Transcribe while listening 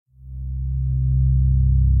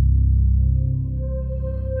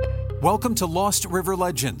Welcome to Lost River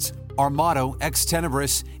Legends. Our motto, Ex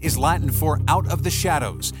Tenebris, is Latin for out of the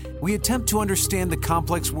shadows. We attempt to understand the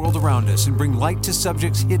complex world around us and bring light to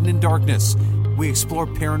subjects hidden in darkness. We explore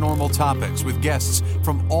paranormal topics with guests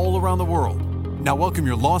from all around the world. Now welcome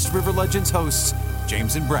your Lost River Legends hosts,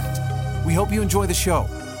 James and Brett. We hope you enjoy the show.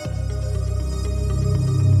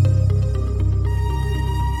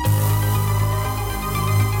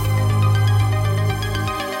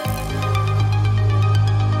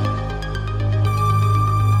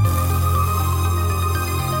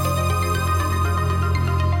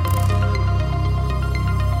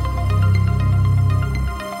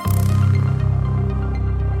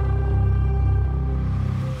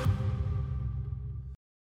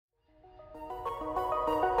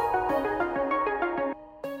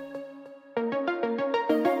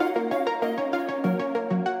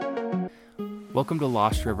 Welcome to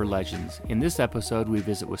Lost River Legends. In this episode, we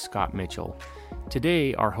visit with Scott Mitchell.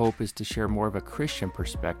 Today, our hope is to share more of a Christian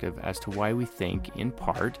perspective as to why we think, in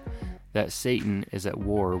part, that Satan is at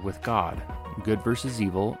war with God, good versus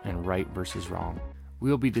evil, and right versus wrong. We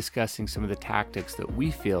will be discussing some of the tactics that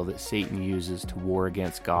we feel that Satan uses to war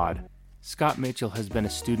against God. Scott Mitchell has been a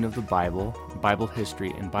student of the Bible, Bible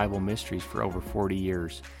history, and Bible mysteries for over 40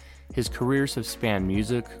 years. His careers have spanned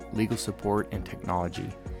music, legal support, and technology.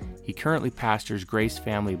 He currently pastors Grace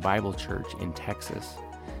Family Bible Church in Texas.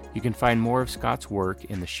 You can find more of Scott's work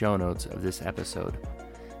in the show notes of this episode.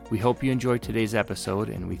 We hope you enjoyed today's episode,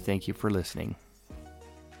 and we thank you for listening.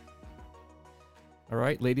 All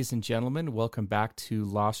right, ladies and gentlemen, welcome back to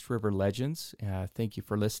Lost River Legends. Thank you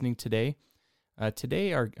for listening today.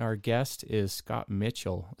 Today, our guest is Scott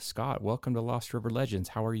Mitchell. Scott, welcome to Lost River Legends.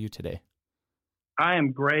 How are you today? I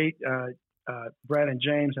am great, Brett and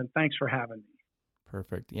James, and thanks for having me.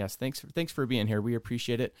 Perfect. Yes, thanks for being here. We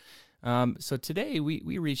appreciate it. So today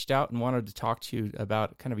we reached out and wanted to talk to you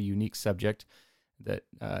about kind of a unique subject that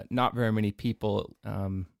not very many people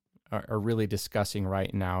are really discussing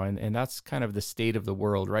right now, and that's kind of the state of the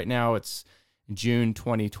world. Right now it's June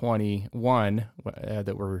 2021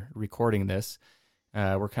 that we're recording this.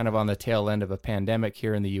 We're kind of on the tail end of a pandemic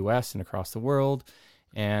here in the U.S. and across the world.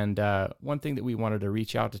 And one thing that we wanted to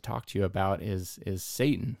reach out to talk to you about is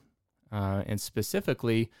Satan. And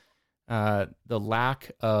specifically, the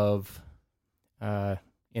lack of,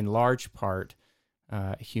 in large part,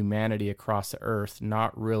 humanity across the earth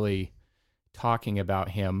not really talking about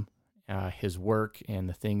him, his work, and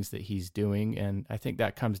the things that he's doing. And I think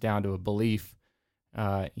that comes down to a belief,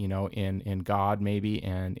 in God maybe,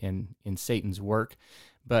 and in Satan's work.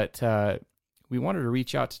 But we wanted to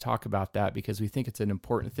reach out to talk about that because we think it's an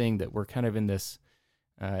important thing that we're kind of in this.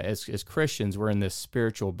 As Christians, we're in this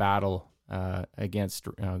spiritual battle against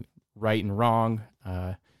right and wrong,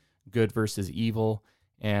 good versus evil.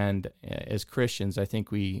 And as Christians, I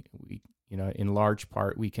think we in large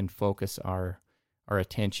part, we can focus our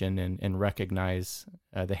attention and recognize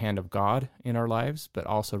the hand of God in our lives, but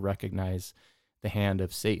also recognize the hand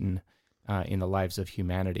of Satan in the lives of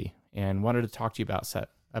humanity. And wanted to talk to you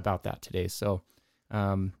about that today. So,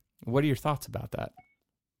 what are your thoughts about that?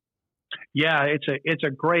 Yeah, it's a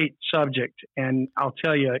great subject, and I'll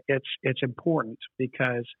tell you, it's important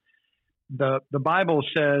because the Bible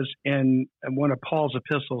says in one of Paul's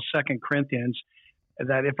epistles, 2 Corinthians,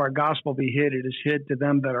 that if our gospel be hid, it is hid to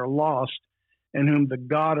them that are lost, in whom the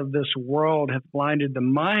God of this world hath blinded the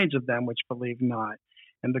minds of them which believe not.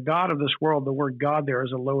 And the God of this world, the word God there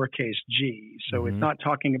is a lowercase g, so It's not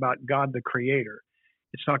talking about God the Creator.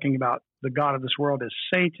 It's talking about the God of this world is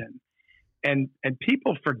Satan. And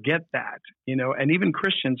people forget that, and even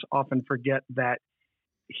Christians often forget that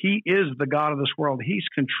he is the God of this world. He's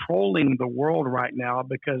controlling the world right now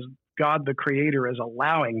because God, the Creator, is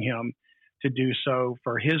allowing him to do so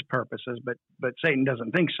for his purposes. But Satan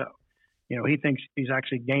doesn't think so. He thinks he's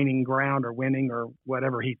actually gaining ground or winning or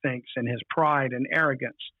whatever he thinks in his pride and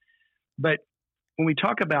arrogance. But when we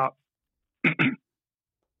talk about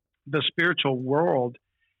the spiritual world,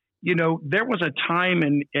 there was a time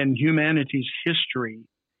in humanity's history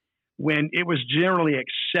when it was generally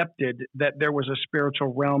accepted that there was a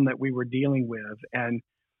spiritual realm that we were dealing with. And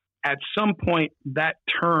at some point that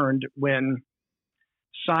turned when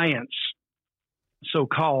science,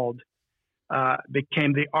 so-called,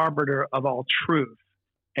 became the arbiter of all truth.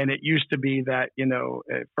 And it used to be that,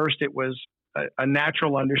 at first it was a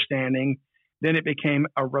natural understanding. Then it became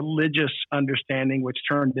a religious understanding, which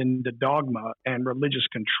turned into dogma and religious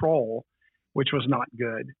control, which was not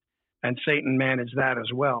good. And Satan managed that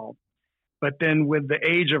as well. But then with the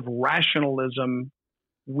age of rationalism,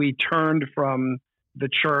 we turned from the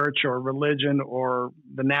church or religion or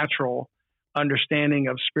the natural understanding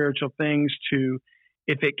of spiritual things to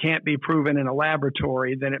if it can't be proven in a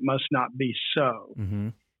laboratory, then it must not be so. Mm-hmm.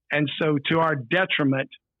 And so, to our detriment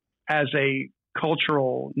as a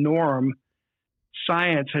cultural norm,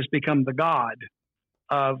 science has become the god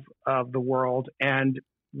of the world. And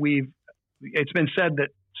it's been said that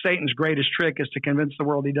Satan's greatest trick is to convince the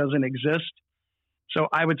world he doesn't exist. So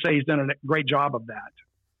I would say he's done a great job of that,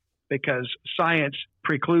 because science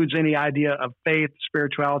precludes any idea of faith,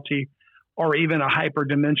 spirituality, or even a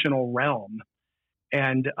hyperdimensional realm.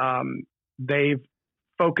 And they've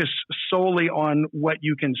focused solely on what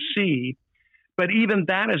you can see. But even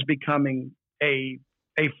that is becoming a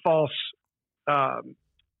false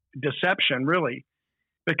deception, really,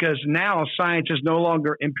 because now science is no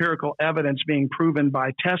longer empirical evidence being proven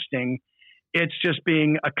by testing. It's just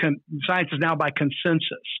being science is now by consensus.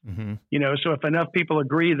 Mm-hmm. So if enough people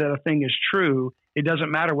agree that a thing is true, it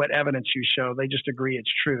doesn't matter what evidence you show. They just agree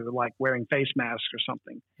it's true, like wearing face masks or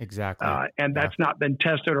something. Exactly. And that's not been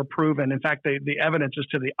tested or proven. In fact, the evidence is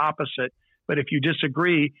to the opposite. But if you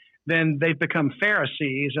disagree, then they've become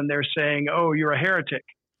Pharisees, and they're saying, oh, you're a heretic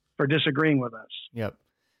for disagreeing with us. Yep.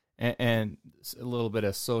 And a little bit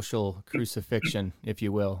of social crucifixion, if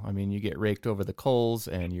you will. I mean, you get raked over the coals,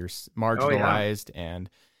 and you're marginalized, and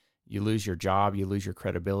you lose your job, you lose your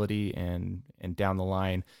credibility, and down the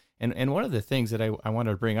line. And one of the things that I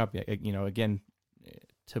wanted to bring up, again,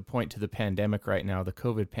 to point to the pandemic right now, the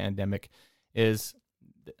COVID pandemic, is,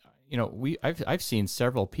 I've seen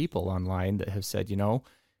several people online that have said,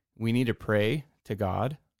 we need to pray to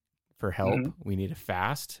God for help. Mm-hmm. We need to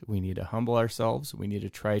fast. We need to humble ourselves. We need to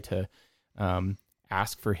try to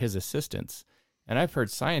ask for his assistance. And I've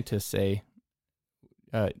heard scientists say,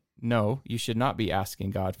 no, you should not be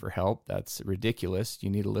asking God for help. That's ridiculous.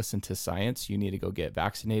 You need to listen to science. You need to go get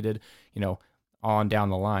vaccinated, on down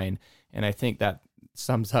the line. And I think that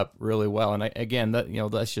sums up really well. And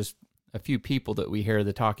that's just a few people that we hear,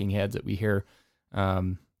 the talking heads that we hear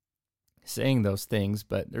saying those things,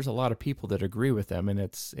 but there's a lot of people that agree with them, and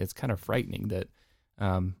it's kind of frightening that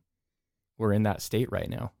we're in that state right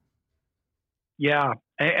now. Yeah,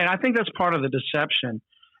 and I think that's part of the deception.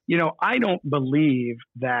 I don't believe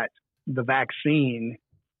that the vaccine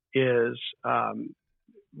is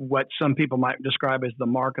what some people might describe as the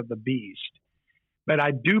mark of the beast, but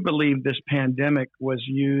I do believe this pandemic was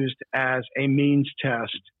used as a means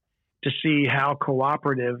test to see how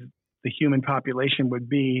cooperative the human population would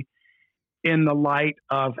be in the light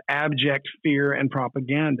of abject fear and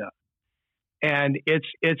propaganda. And it's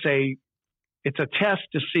a test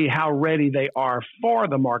to see how ready they are for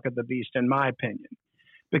the mark of the beast, in my opinion,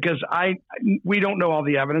 because we don't know all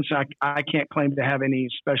the evidence. I can't claim to have any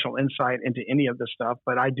special insight into any of this stuff,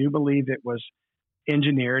 but I do believe it was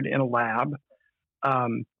engineered in a lab.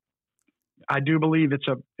 I do believe it's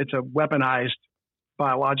a weaponized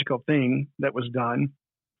biological thing that was done.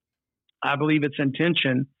 I believe its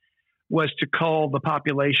intention was to cull the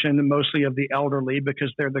population, mostly of the elderly,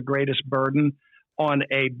 because they're the greatest burden on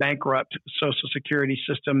a bankrupt Social Security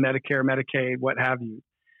system, Medicare, Medicaid, what have you.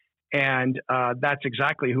 And that's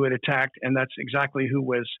exactly who it attacked, and that's exactly who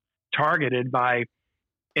was targeted by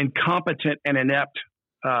incompetent and inept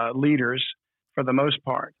leaders for the most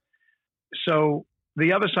part. So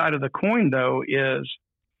the other side of the coin, though, is,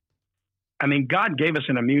 God gave us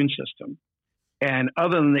an immune system. And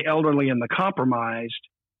other than the elderly and the compromised,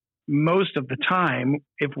 most of the time,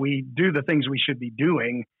 if we do the things we should be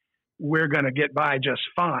doing, we're going to get by just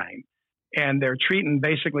fine. And they're treating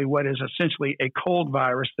basically what is essentially a cold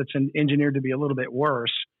virus that's engineered to be a little bit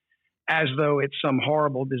worse, as though it's some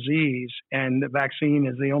horrible disease, and the vaccine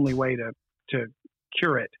is the only way to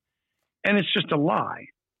cure it. And it's just a lie.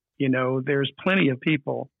 There's plenty of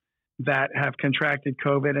people that have contracted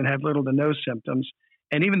COVID and have little to no symptoms.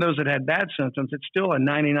 And even those that had bad symptoms, it's still a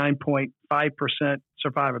 99.5%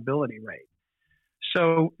 survivability rate.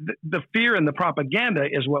 So the fear and the propaganda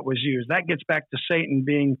is what was used. That gets back to Satan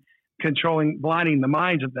blinding the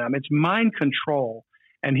minds of them. It's mind control,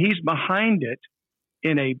 and he's behind it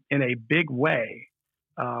in a big way.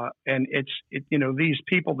 And these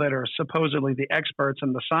people that are supposedly the experts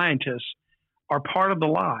and the scientists are part of the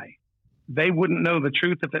lie. They wouldn't know the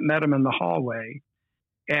truth if it met them in the hallway.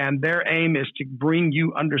 And their aim is to bring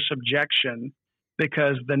you under subjection,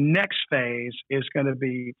 because the next phase is going to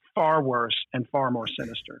be far worse and far more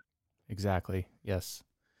sinister. Exactly. Yes.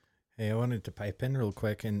 Hey, I wanted to pipe in real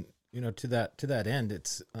quick, and to that end,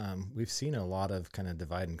 it's we've seen a lot of kind of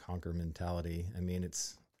divide and conquer mentality.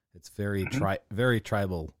 It's very very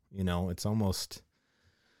tribal. It's almost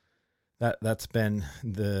that's been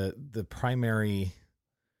the primary,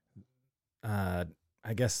 I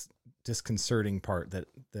guess, disconcerting part that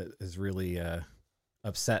is really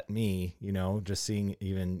upset me, just seeing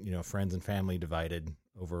even, friends and family divided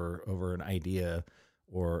over an idea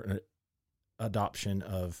or an adoption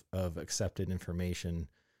of accepted information,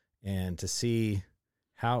 and to see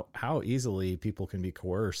how easily people can be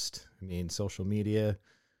coerced. I mean, social media,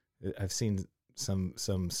 I've seen some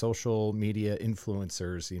social media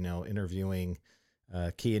influencers, interviewing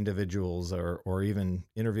key individuals or even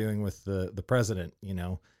interviewing with the president,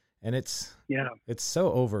 and it's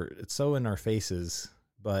so in our faces.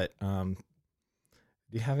 But do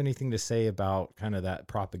you have anything to say about kind of that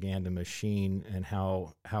propaganda machine and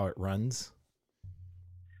how it runs?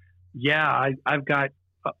 Yeah, I've got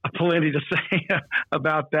plenty to say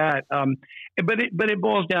about that. But it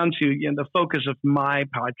boils down to, the focus of my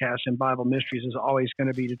podcast and Bible Mysteries is always going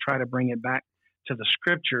to be to try to bring it back to the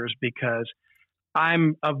scriptures, because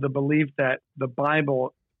I'm of the belief that the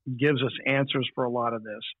Bible gives us answers for a lot of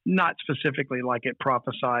this, not specifically like it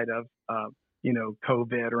prophesied of,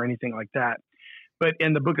 COVID or anything like that. But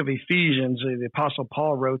in the book of Ephesians, the Apostle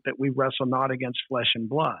Paul wrote that we wrestle not against flesh and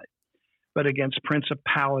blood, but against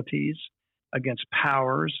principalities, against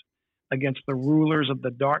powers, against the rulers of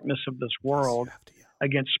the darkness of this world,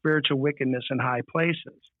 against spiritual wickedness in high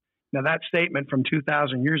places. Now, that statement from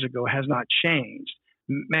 2,000 years ago has not changed.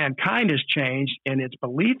 Mankind has changed in its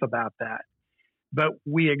belief about that, but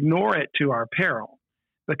we ignore it to our peril,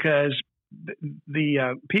 because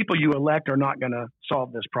the people you elect are not going to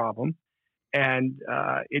solve this problem. And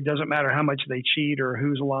it doesn't matter how much they cheat or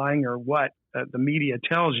who's lying or what the media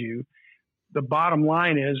tells you. The bottom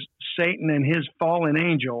line is Satan and his fallen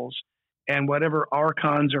angels and whatever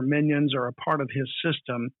archons or minions are a part of his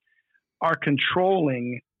system are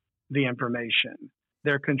controlling the information.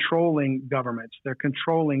 They're controlling governments. They're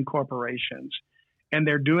controlling corporations. And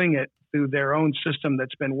they're doing it through their own system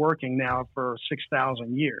that's been working now for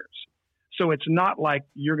 6,000 years. So it's not like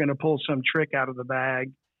you're going to pull some trick out of the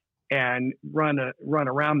bag and run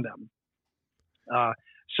around them.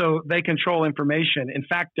 So they control information. In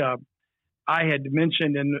fact, I had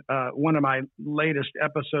mentioned in one of my latest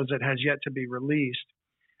episodes that has yet to be released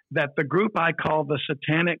that the group I call the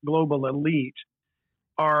Satanic Global Elite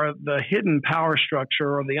are the hidden power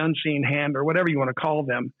structure or the unseen hand or whatever you want to call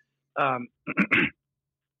them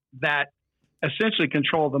that essentially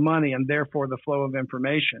control the money and therefore the flow of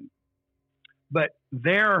information. But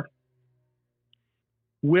they're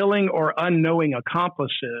willing or unknowing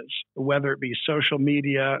accomplices, whether it be social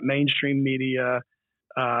media, mainstream media,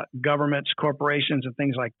 governments, corporations, and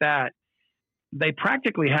things like that, they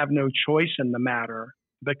practically have no choice in the matter,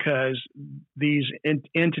 because these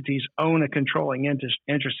entities own a controlling interest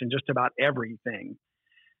in just about everything.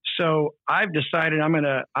 So I've decided I'm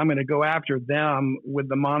gonna go after them with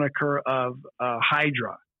the moniker of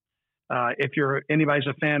Hydra. If anybody's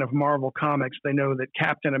a fan of Marvel Comics, they know that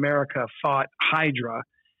Captain America fought Hydra,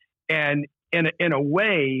 and in a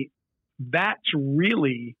way, that's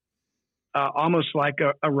really almost like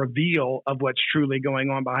a reveal of what's truly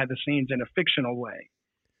going on behind the scenes in a fictional way,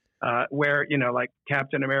 where, like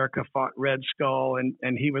Captain America fought Red Skull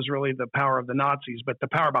and he was really the power of the Nazis, but the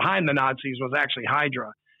power behind the Nazis was actually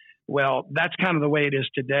Hydra. Well, that's kind of the way it is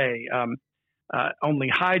today. Only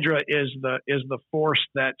Hydra is the force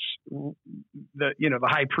that's the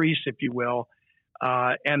high priest, if you will,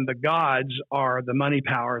 and the gods are the money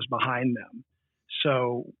powers behind them.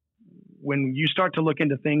 So when you start to look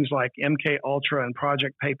into things like MK Ultra and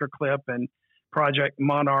Project Paperclip and Project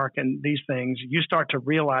Monarch and these things, you start to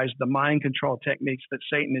realize the mind control techniques that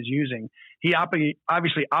Satan is using. He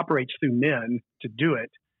obviously operates through men to do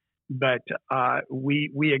it, but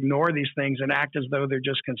we ignore these things and act as though they're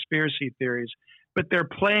just conspiracy theories. But they're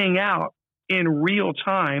playing out in real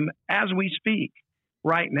time as we speak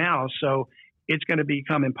right now. So it's going to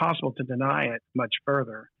become impossible to deny it much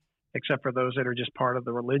further, except for those that are just part of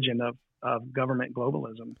the religion of government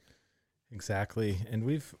globalism. Exactly. And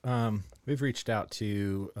we've reached out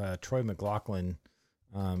to Troy McLaughlin,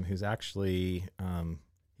 who's actually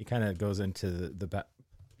he kind of goes into the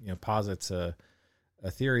posits a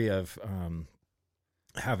theory of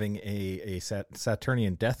having a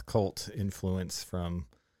Saturnian death cult influence from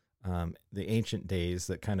the ancient days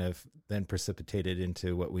that kind of then precipitated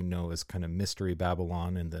into what we know as kind of Mystery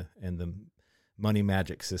Babylon and the money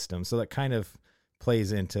magic system. So that kind of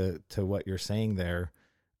plays into what you're saying there.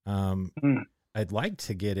 I'd like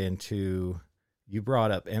to get into, you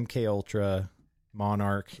brought up MK Ultra,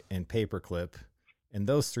 Monarch, and Paperclip, and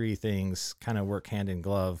those three things kind of work hand in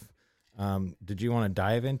glove. Did you want to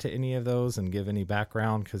dive into any of those and give any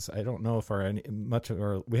background? Because I don't know if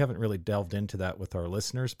we haven't really delved into that with our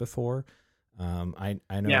listeners before. I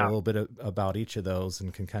know a little bit about each of those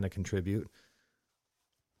and can kind of contribute.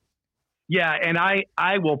 Yeah, and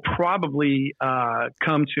I will probably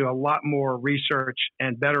come to a lot more research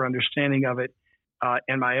and better understanding of it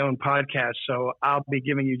in my own podcast. So I'll be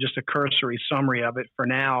giving you just a cursory summary of it for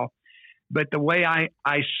now. But the way I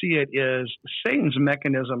see it is Satan's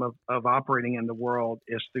mechanism of operating in the world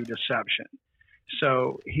is through deception.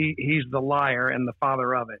 So he's the liar and the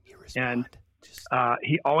father of it. And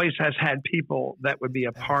he always has had people that would be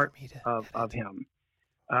a part of him,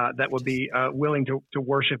 that would be willing to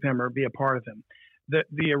worship him or be a part of him.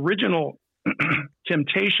 The original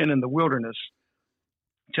temptation in the wilderness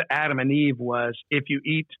to Adam and Eve was, if you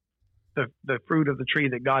eat the fruit of the tree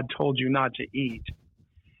that God told you not to eat,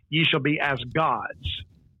 ye shall be as gods.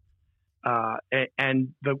 And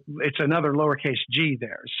it's another lowercase g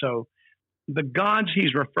there. So the gods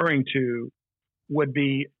he's referring to would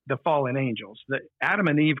be the fallen angels. That Adam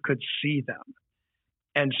and Eve could see them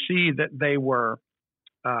and see that they were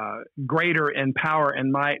greater in power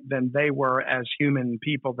and might than they were as human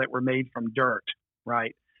people that were made from dirt,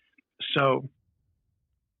 right? So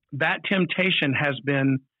that temptation has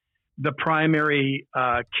been the primary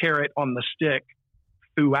carrot on the stick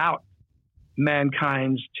throughout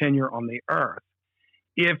mankind's tenure on the earth.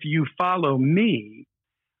 If you follow me,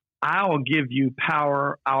 I'll give you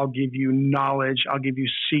power, I'll give you knowledge, I'll give you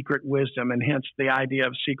secret wisdom, and hence the idea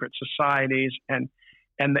of secret societies and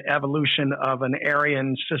the evolution of an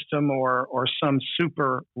Aryan system or some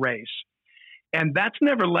super race. And that's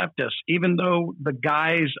never left us, even though the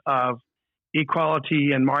guise of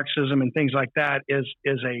equality and Marxism and things like that is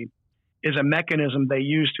a mechanism they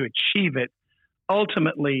use to achieve it.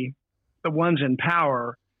 Ultimately, the ones in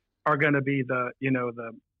power are going to be the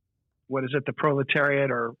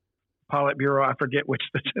proletariat or Politburo, I forget which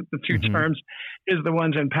the two terms, is the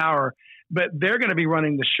ones in power, but they're going to be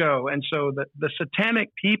running the show. And so the satanic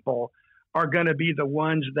people are going to be the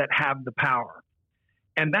ones that have the power.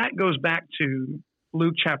 And that goes back to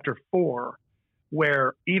Luke chapter 4,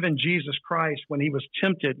 where even Jesus Christ, when he was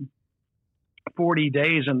tempted 40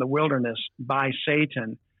 days in the wilderness by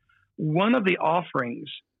Satan, one of the offerings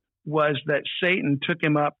was that Satan took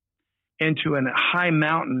him up into a high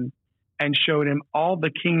mountain and showed him all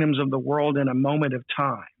the kingdoms of the world in a moment of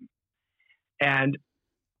time. And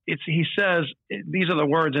he says, these are the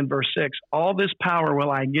words in verse 6, all this power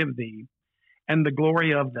will I give thee, and the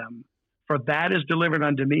glory of them, for that is delivered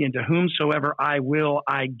unto me, and to whomsoever I will,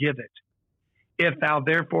 I give it. If thou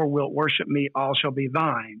therefore wilt worship me, all shall be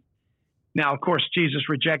thine. Now, of course, Jesus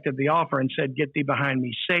rejected the offer and said, get thee behind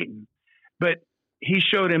me, Satan. But he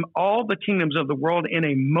showed him all the kingdoms of the world in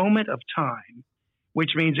a moment of time,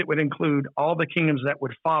 which means it would include all the kingdoms that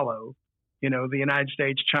would follow, the United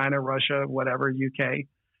States, China, Russia, whatever, UK,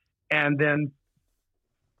 and then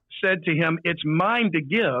said to him, it's mine to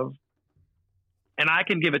give, and I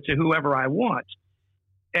can give it to whoever I want.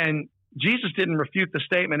 And Jesus didn't refute the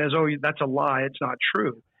statement as, oh, that's a lie, it's not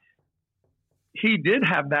true. He did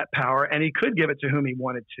have that power, and he could give it to whom he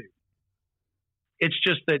wanted to. It's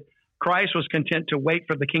just that Christ was content to wait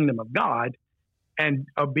for the kingdom of God and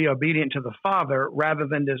be obedient to the Father rather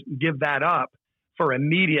than to give that up for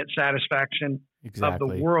immediate satisfaction of the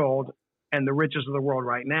world and the riches of the world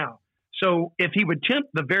right now. So if he would tempt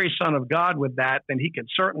the very Son of God with that, then he could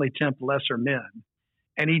certainly tempt lesser men.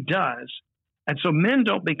 And he does. And so men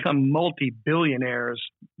don't become multi-billionaires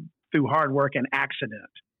through hard work and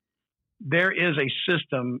accident. There is a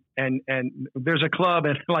system and there's a club,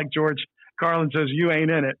 and like George Carlin says, you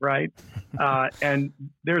ain't in it, right? And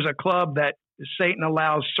there's a club that Satan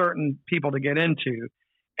allows certain people to get into,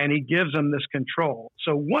 and he gives them this control.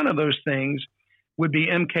 So one of those things would be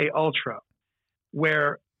MK Ultra,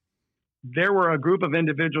 where there were a group of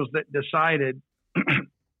individuals that decided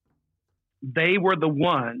they were the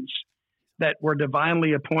ones that were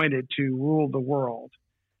divinely appointed to rule the world.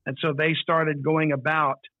 And so they started going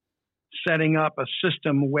about setting up a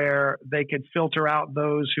system where they could filter out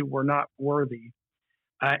those who were not worthy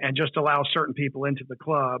and just allow certain people into the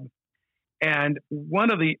club. And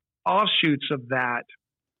one of the offshoots of that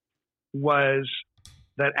was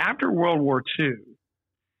that after World War II,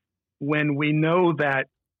 when we know that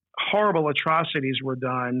horrible atrocities were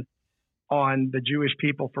done on the Jewish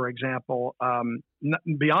people, for example,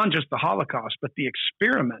 beyond just the Holocaust, but the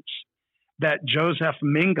experiments that Joseph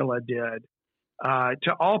Mengele did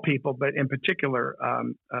to all people, but in particular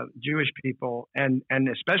Jewish people, and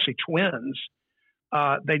especially twins.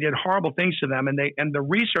 They did horrible things to them, and the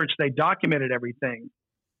research, they documented everything,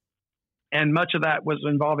 and much of that was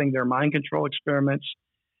involving their mind control experiments,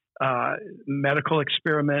 medical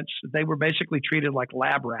experiments. They were basically treated like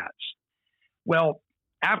lab rats. Well,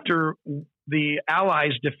 after the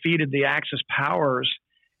Allies defeated the Axis powers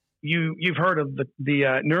you've heard of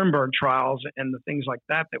the Nuremberg trials and the things like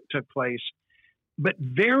that took place, but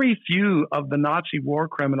very few of the Nazi war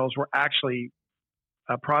criminals were actually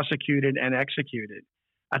prosecuted and executed.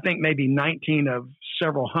 I think maybe 19 of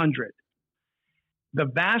several hundred. The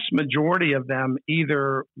vast majority of them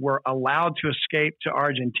either were allowed to escape to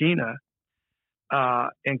Argentina,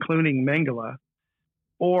 including Mengele,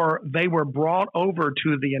 or they were brought over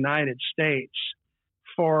to the United States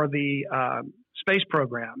for the space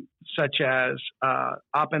program, such as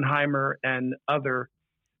Oppenheimer and other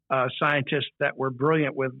scientists that were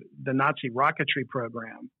brilliant with the Nazi rocketry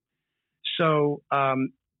program. So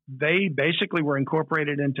they basically were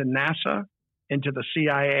incorporated into NASA, into the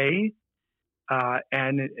CIA,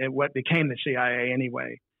 and what became the CIA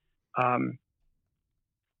anyway.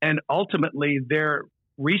 And ultimately, their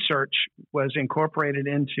research was incorporated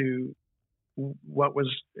into what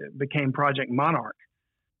became Project Monarch.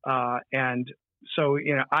 And so,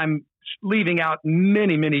 I'm leaving out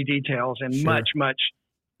many, many details and Sure. much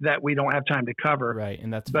that we don't have time to cover. Right,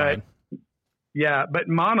 and that's fine. Yeah, but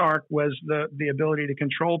Monarch was the ability to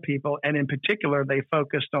control people, and in particular, they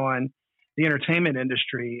focused on the entertainment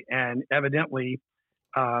industry, and evidently,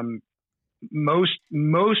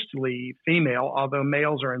 mostly female, although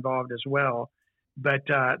males are involved as well. But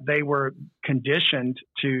they were conditioned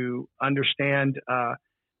to understand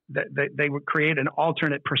that they would create an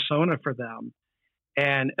alternate persona for them,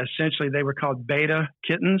 and essentially they were called beta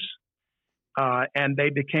kittens. And they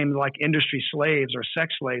became like industry slaves or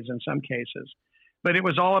sex slaves in some cases. But it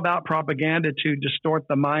was all about propaganda to distort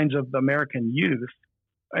the minds of the American youth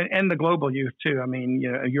and the global youth too. I mean,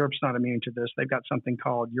 Europe's not immune to this. They've got something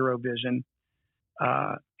called Eurovision.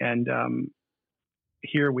 And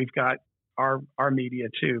here we've got our media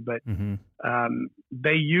too. But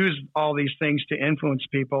they use all these things to influence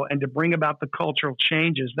people and to bring about the cultural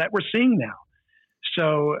changes that we're seeing now.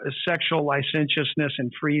 So sexual licentiousness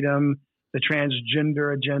and freedom, the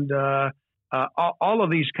transgender agenda, all of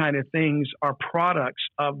these kind of things are products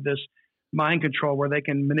of this mind control where they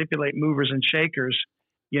can manipulate movers and shakers.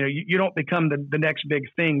 You don't become the next big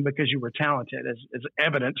thing because you were talented, as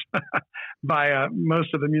evidenced by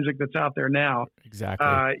most of the music that's out there now.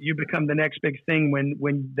 Exactly. You become the next big thing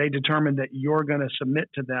when they determine that you're going to submit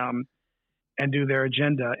to them and do their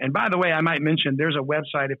agenda. And by the way, I might mention there's a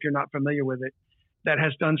website, if you're not familiar with it, that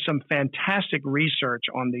has done some fantastic research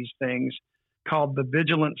on these things called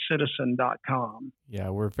thevigilanttcitizen.com. Yeah,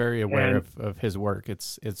 we're very aware of his work.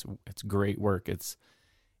 It's great work. It's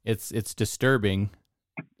disturbing,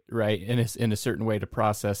 right? And it's in a certain way to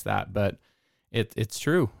process that, but it's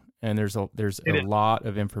true. And there's a lot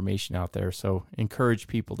of information out there. So encourage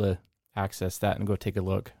people to access that and go take a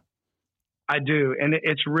look. I do. And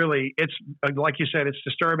it's like you said, it's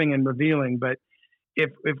disturbing and revealing, but if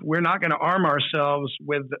we're not going to arm ourselves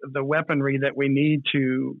with the weaponry that we need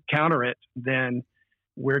to counter it, then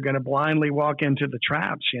we're going to blindly walk into the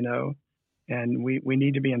traps, and we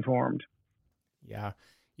need to be informed. Yeah.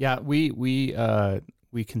 Yeah. We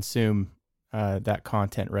consume that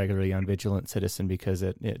content regularly on Vigilant Citizen because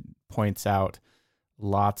it points out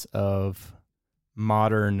lots of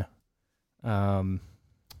modern, how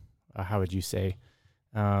would you say?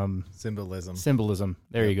 Symbolism.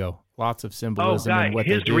 There you go. Lots of symbolism. Oh, God,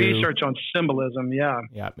 his research on symbolism. Yeah.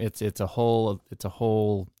 Yeah. It's a whole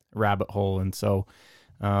rabbit hole. And so,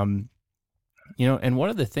 and one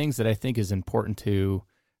of the things that I think is important to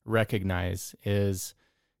recognize is,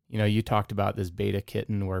 you talked about this beta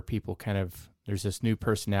kitten where people there's this new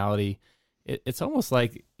personality. It's almost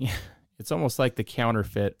like the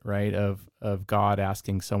counterfeit, right? Of God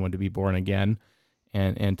asking someone to be born again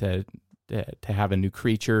and to have a new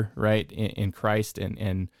creature, right, in Christ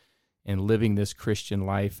and living this Christian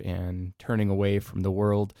life and turning away from the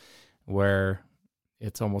world, where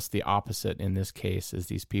it's almost the opposite in this case, as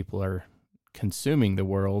these people are consuming the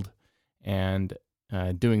world and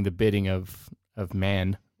doing the bidding of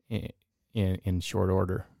man in short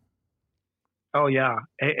order. Oh yeah,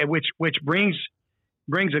 which brings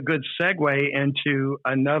a good segue into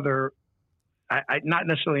another. Not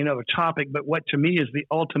necessarily another topic, but what to me is the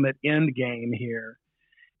ultimate end game here.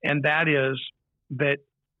 And that is that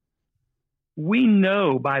we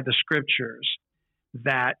know by the scriptures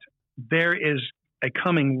that there is a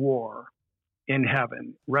coming war in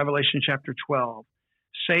heaven. Revelation chapter 12.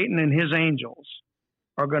 Satan and his angels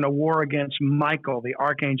are going to war against Michael, the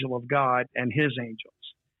archangel of God, and his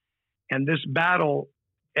angels. And this battle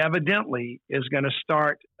evidently is going to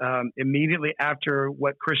start immediately after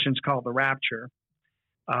what Christians call the rapture.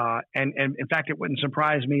 And in fact, it wouldn't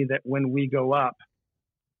surprise me that when we go up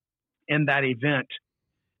in that event,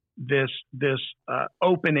 this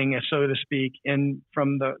opening, so to speak, in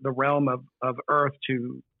from the realm of earth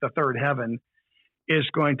to the third heaven is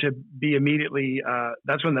going to be immediately.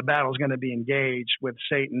 That's when the battle is going to be engaged with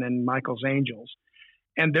Satan and Michael's angels,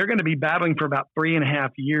 and they're going to be battling for about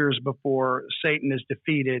 3.5 years before Satan is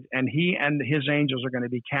defeated, and he and his angels are going to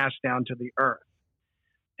be cast down to the earth.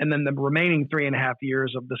 And then the remaining 3.5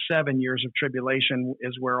 years of the 7 years of tribulation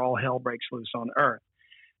is where all hell breaks loose on earth.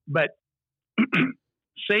 But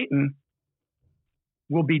Satan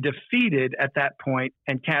will be defeated at that point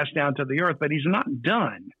and cast down to the earth, but he's not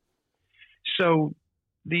done. So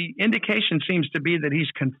the indication seems to be that he's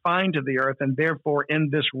confined to the earth and therefore in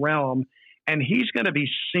this realm, and he's going to be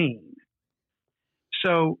seen.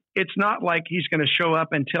 So it's not like he's going to show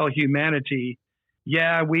up and tell humanity,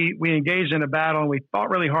 yeah, we engaged in a battle and we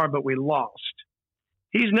fought really hard, but we lost.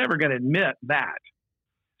 He's never going to admit that.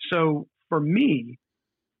 So for me,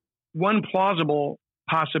 one plausible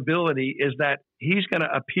possibility is that he's going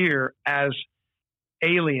to appear as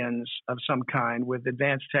aliens of some kind with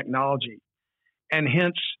advanced technology. And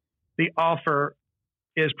hence the offer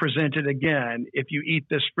is presented again. If you eat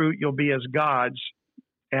this fruit, you'll be as gods.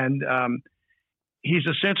 And he's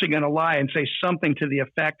essentially going to lie and say something to the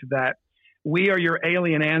effect that we are your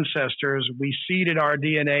alien ancestors. We seeded our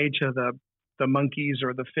DNA to the monkeys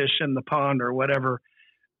or the fish in the pond or whatever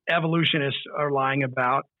evolutionists are lying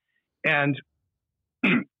about. And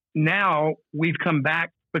now we've come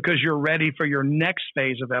back because you're ready for your next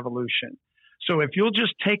phase of evolution. So if you'll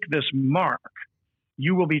just take this mark,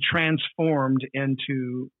 you will be transformed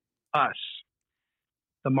into us.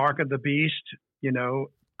 The mark of the beast,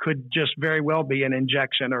 could just very well be an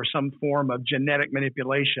injection or some form of genetic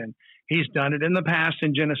manipulation. He's done it in the past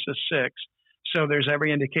in Genesis 6, so there's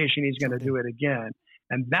every indication he's going to do it again.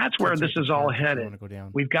 And that's where this is all headed.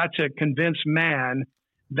 We've got to convince man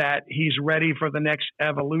that he's ready for the next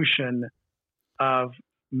evolution of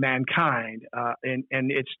mankind. And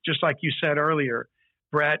it's just like you said earlier,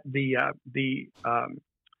 Brett, the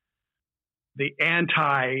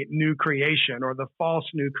anti-new creation or the false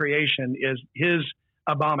new creation is his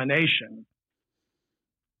abomination.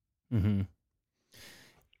 Mm-hmm.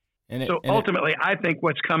 So ultimately, I think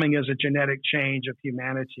what's coming is a genetic change of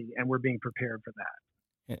humanity, and we're being prepared for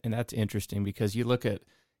that. And that's interesting because you look at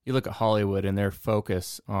Hollywood and their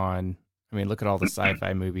focus on, look at all the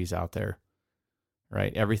sci-fi movies out there,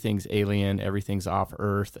 right? Everything's alien, everything's off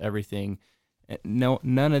Earth, everything.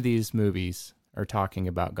 None of these movies are talking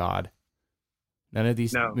about God. None of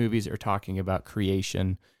these movies are talking about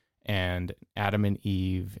creation and Adam and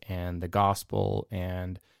Eve and the gospel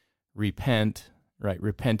and repentance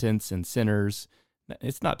and sinners.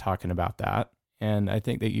 It's not talking about that. And I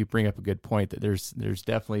think that you bring up a good point that there's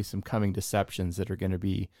definitely some coming deceptions that are going to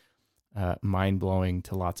be mind-blowing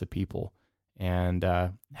to lots of people and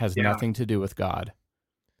has nothing to do with God.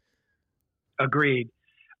 Agreed.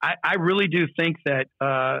 I really do think that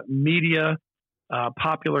media,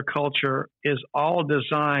 popular culture is all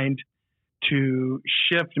designed to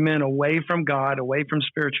shift men away from God, away from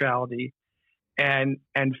spirituality, and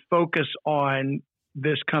focus on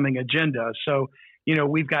this coming agenda. So,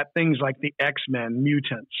 we've got things like the X-Men,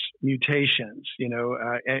 mutations,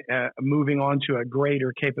 moving on to a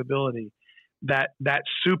greater capability. That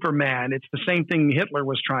Superman, it's the same thing Hitler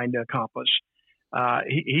was trying to accomplish.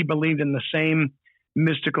 He believed in the same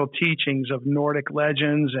mystical teachings of Nordic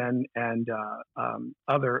legends and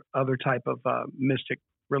other type of mystic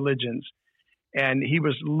religions. And he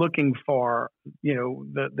was looking for,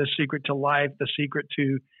 the secret to life, the secret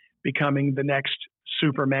to becoming the next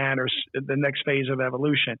Superman or the next phase of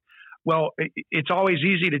evolution. Well, it's always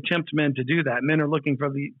easy to tempt men to do that. Men are looking for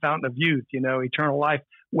the fountain of youth, eternal life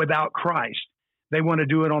without Christ. They want to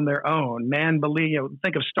do it on their own. Man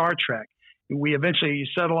think of Star Trek. We eventually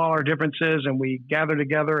settle all our differences and we gather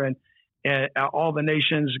together and all the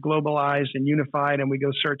nations globalized and unified, and we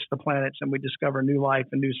go search the planets and we discover new life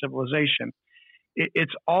and new civilization.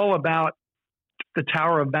 It's all about the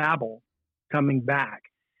Tower of Babel coming back.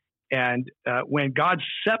 And when God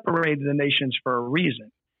separated the nations for a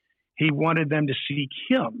reason, he wanted them to seek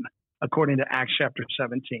him, according to Acts chapter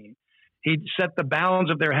 17. He set the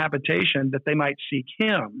bounds of their habitation that they might seek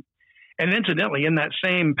him. And incidentally, in that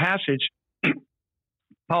same passage,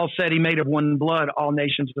 Paul said he made of one blood all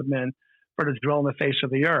nations of men for to dwell on the face of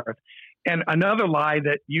the earth. And another lie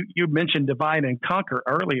that you mentioned, divide and conquer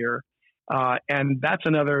earlier, and that's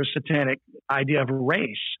another satanic idea of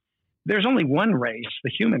race. There's only one race, the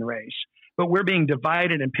human race, but we're being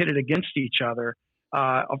divided and pitted against each other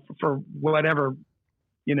for whatever,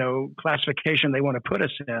 classification they want to put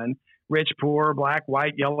us in, rich, poor, black,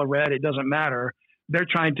 white, yellow, red, it doesn't matter. they're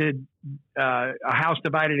trying to a house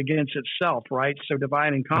divided against itself, right? So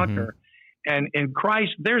divide and conquer. And in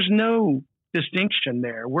Christ, there's no distinction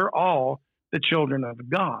there. We're all the children of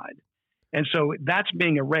God. And so that's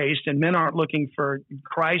being erased, and men aren't looking for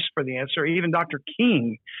Christ for the answer. Even Dr.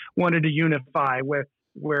 King wanted to unify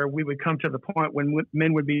where we would come to the point when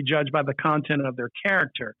men would be judged by the content of their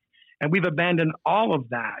character. And we've abandoned all of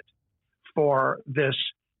that for this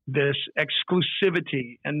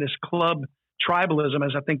exclusivity and this club tribalism,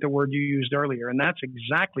 as I think the word you used earlier. And that's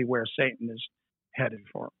exactly where Satan is headed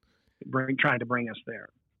for, trying to bring us there.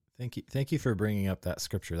 Thank you for bringing up that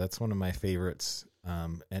scripture. That's one of my favorites.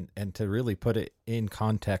 And to really put it in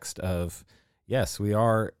context of, yes, we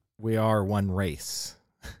are one race,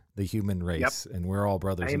 the human race, and we're all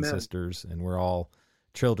brothers and sisters, and we're all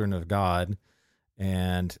children of God,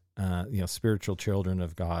 and spiritual children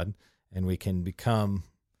of God, and we can become,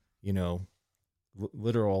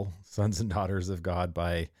 literal sons and daughters of God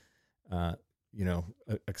by,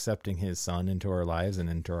 accepting His Son into our lives and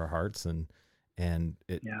into our hearts, and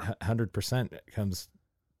it 100% comes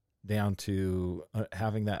down to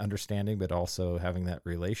having that understanding, but also having that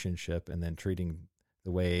relationship, and then treating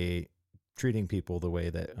people the way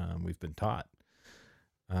that we've been taught.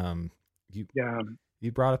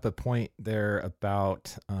 You brought up a point there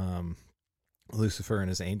about Lucifer and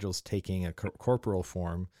his angels taking a corporal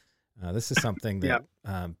form. This is something that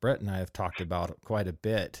Brett and I have talked about quite a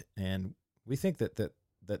bit, and we think that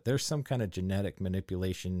there's some kind of genetic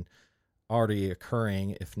manipulation already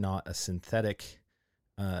occurring, if not a synthetic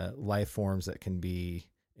life forms that can be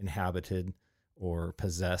inhabited or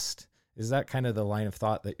possessed. Is that kind of the line of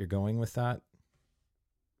thought that you're going with that?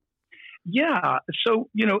 Yeah. So,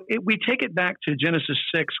 we take it back to Genesis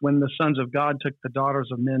 6 when the sons of God took the daughters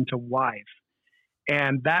of men to wife.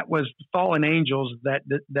 And that was fallen angels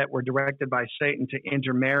that were directed by Satan to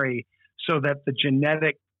intermarry so that the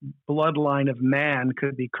genetic bloodline of man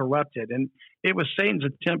could be corrupted. And it was Satan's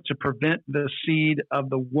attempt to prevent the seed of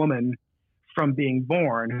the woman from being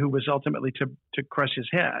born, who was ultimately to crush his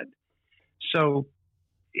head. So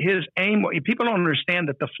his aim, people don't understand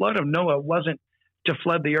that the flood of Noah wasn't to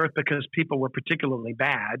flood the earth because people were particularly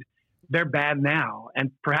bad. They're bad now,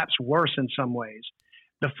 and perhaps worse in some ways.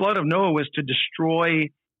 The flood of Noah was to destroy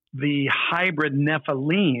the hybrid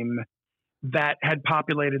Nephilim that had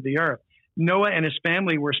populated the earth. Noah and his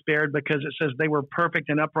family were spared because it says they were perfect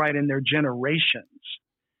and upright in their generations,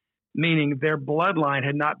 meaning their bloodline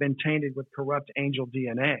had not been tainted with corrupt angel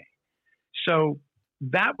DNA. So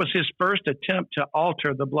that was his first attempt to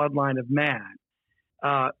alter the bloodline of man.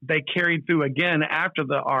 They carried through again after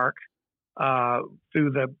the ark,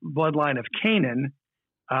 through the bloodline of Canaan,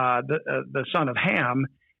 the son of Ham,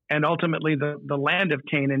 and ultimately the land of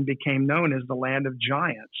Canaan became known as the land of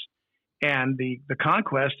giants. And the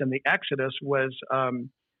conquest and the Exodus was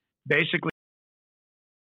basically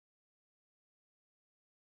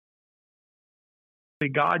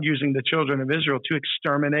God using the children of Israel to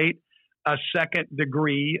exterminate a second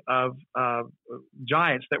degree of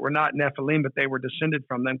giants that were not Nephilim, but they were descended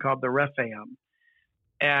from them, called the Rephaim.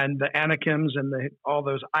 And the Anakims and all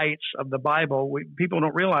those ites of the Bible, people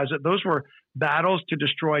don't realize that those were battles to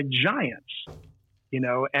destroy giants,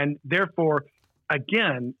 and therefore,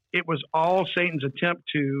 again, it was all Satan's attempt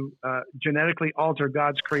to genetically alter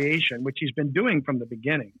God's creation, which he's been doing from the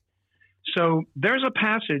beginning. So there's a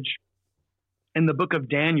passage in the book of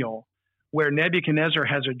Daniel where Nebuchadnezzar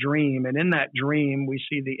has a dream, and in that dream we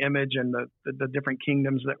see the image and the different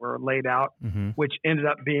kingdoms that were laid out, which ended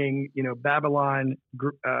up being, Babylon,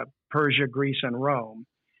 Persia, Greece, and Rome.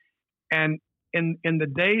 And in the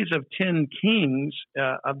days of 10 kings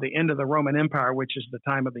of the end of the Roman Empire, which is the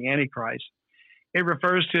time of the Antichrist, it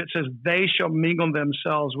refers to, it says, they shall mingle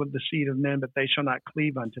themselves with the seed of men, but they shall not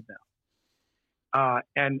cleave unto them.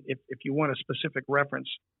 And if you want a specific reference,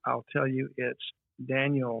 I'll tell you it's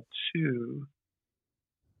Daniel 2,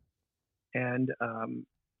 and I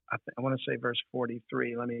want to say verse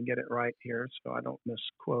 43. Let me get it right here so I don't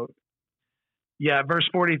misquote. Yeah, verse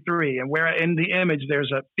 43. And where in the image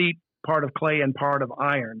there's a feet, part of clay and part of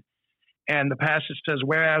iron. And the passage says,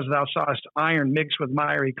 whereas thou sawest iron mixed with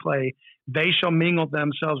miry clay, they shall mingle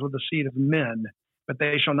themselves with the seed of men, but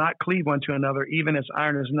they shall not cleave one to another, even as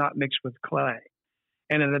iron is not mixed with clay.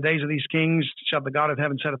 And in the days of these kings shall the God of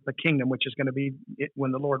heaven set up the kingdom, which is going to be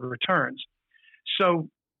when the Lord returns. So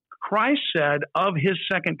Christ said of his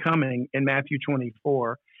second coming in Matthew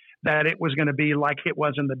 24 that it was going to be like it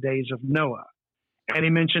was in the days of Noah. And he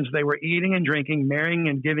mentions they were eating and drinking, marrying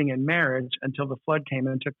and giving in marriage until the flood came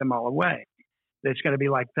and took them all away. It's going to be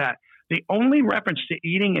like that. The only reference to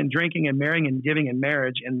eating and drinking and marrying and giving in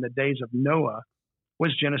marriage in the days of Noah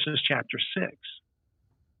was Genesis chapter 6.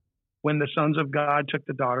 when the sons of God took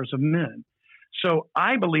the daughters of men. So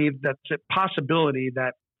I believe that's a possibility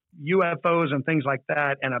that UFOs and things like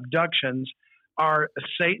that and abductions are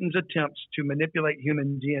Satan's attempts to manipulate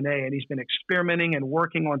human DNA. And he's been experimenting and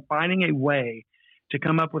working on finding a way to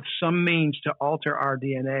come up with some means to alter our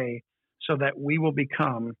DNA so that we will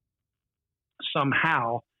become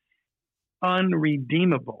somehow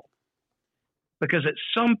unredeemable. Because at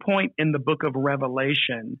some point in the book of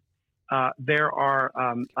Revelation, there are,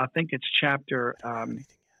 I think it's chapter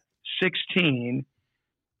 16,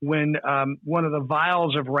 when one of the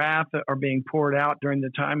vials of wrath that are being poured out during the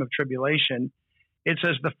time of tribulation, it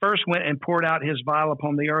says, the first went and poured out his vial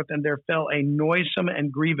upon the earth, and there fell a noisome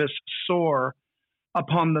and grievous sore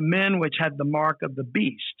upon the men which had the mark of the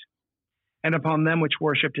beast, and upon them which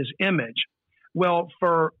worshipped his image. Well,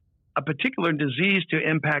 for a particular disease to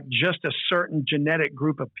impact just a certain genetic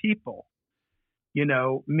group of people,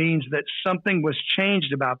 means that something was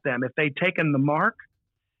changed about them. If they'd taken the mark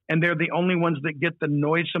and they're the only ones that get the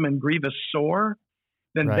noisome and grievous sore,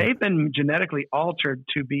 then Right. they've been genetically altered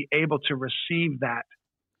to be able to receive that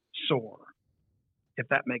sore, if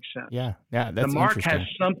that makes sense. Yeah. That's the mark interesting.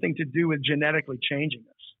 has something to do with genetically changing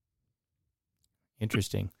us.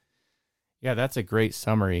 Interesting. Yeah, that's a great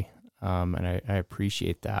summary, and I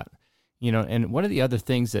appreciate that. And one of the other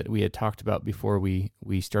things that we had talked about before we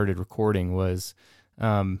started recording was,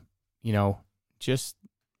 again,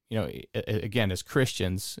 as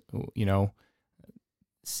Christians,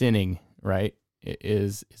 sinning, right,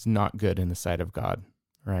 is not good in the sight of God,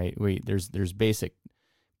 right? There's basic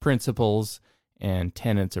principles and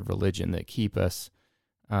tenets of religion that keep us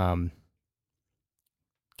on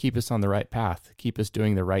the right path, keep us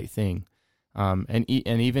doing the right thing, and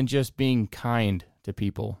even just being kind to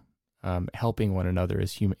people, helping one another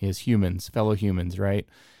as humans, fellow humans, right?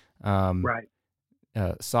 Right.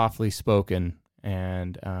 Softly spoken,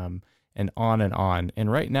 and on and on.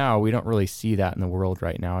 And right now, we don't really see that in the world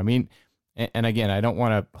right now. I mean, and again, I don't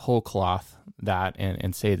want to whole cloth that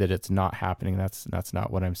and say that it's not happening. That's not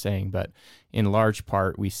what I'm saying. But in large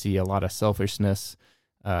part, we see a lot of selfishness,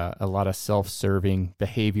 a lot of self-serving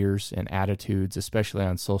behaviors and attitudes, especially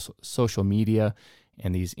on social media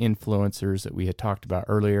and these influencers that we had talked about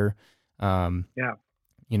earlier. Kind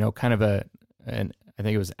of I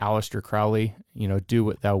think it was Aleister Crowley, do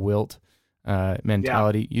what thou wilt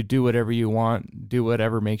mentality. You do whatever you want, do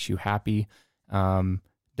whatever makes you happy.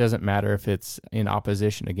 Doesn't matter if it's in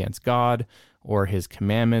opposition against God or his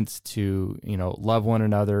commandments to, love one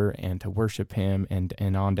another and to worship him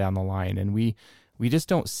and on down the line. And we just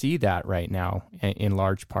don't see that right now in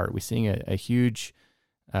large part. We're seeing a huge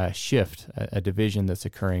shift, a division that's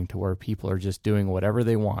occurring to where people are just doing whatever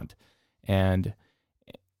they want. And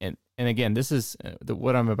again, this is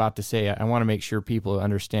what I'm about to say. I want to make sure people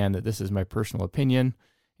understand that this is my personal opinion,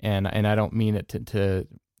 and I don't mean it to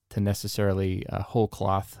necessarily whole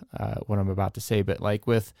cloth what I'm about to say, but like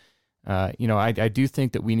with, I do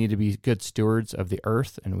think that we need to be good stewards of the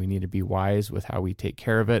earth, and we need to be wise with how we take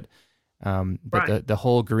care of it. But Right. the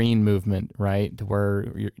whole green movement, right, to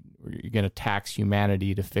where you're going to tax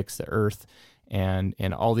humanity to fix the earth, and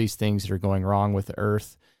all these things that are going wrong with the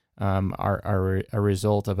earth are a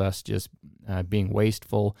result of us just being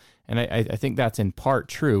wasteful. And I think that's in part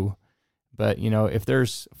true. But, if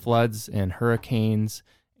there's floods and hurricanes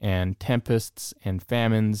and tempests and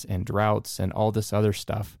famines and droughts and all this other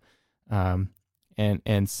stuff, and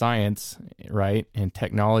science, right, and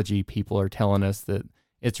technology, people are telling us that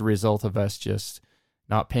it's a result of us just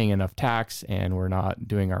not paying enough tax, and we're not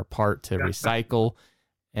doing our part to recycle.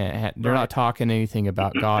 And they're not talking anything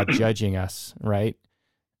about God judging us, right?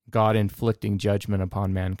 God inflicting judgment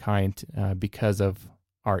upon mankind because of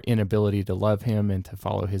our inability to love him and to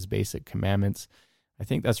follow his basic commandments. I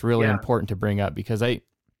think that's really important to bring up, because I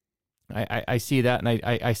see that, and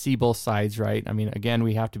I see both sides, right? I mean, again,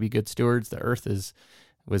 we have to be good stewards. The earth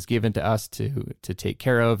was given to us to take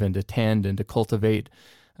care of and to tend and to cultivate.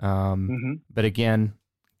 But again,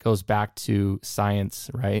 goes back to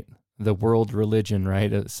science, right? The world religion,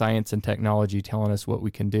 right? Science and technology telling us what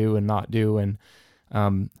we can do and not do. And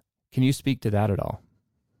can you speak to that at all?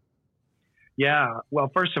 Yeah. Well,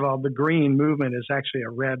 first of all, the green movement is actually a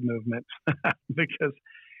red movement because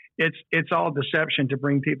it's all deception to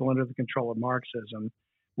bring people under the control of Marxism,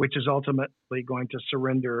 which is ultimately going to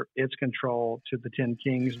surrender its control to the 10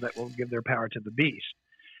 kings that will give their power to the beast.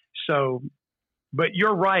 So, but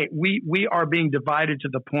you're right. We are being divided to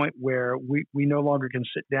the point where we no longer can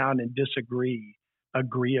sit down and disagree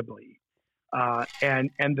agreeably.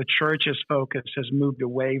 And the church's focus has moved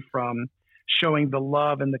away from showing the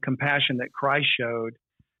love and the compassion that Christ showed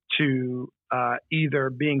to either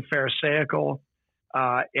being pharisaical,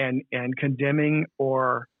 and condemning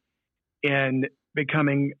or in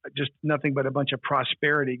becoming just nothing but a bunch of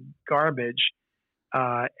prosperity garbage,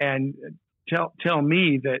 and tell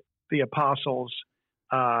me that the apostles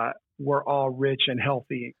were all rich and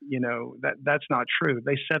healthy. That's not true.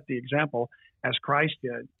 They set the example, as Christ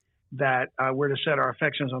did, that we're to set our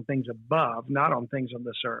affections on things above, not on things on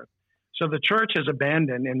this earth. So the church has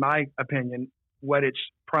abandoned, in my opinion, what its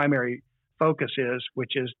primary focus is,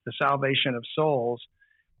 which is the salvation of souls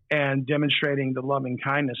and demonstrating the loving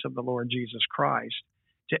kindness of the Lord Jesus Christ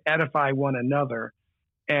to edify one another.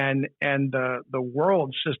 And the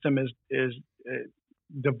world system is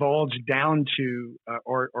divulged down to,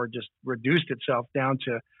 or just reduced itself down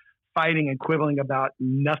to fighting and quibbling about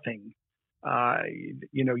nothing.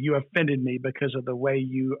 You offended me because of the way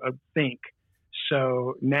you think.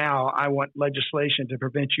 So now I want legislation to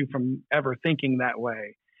prevent you from ever thinking that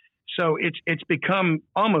way. So it's become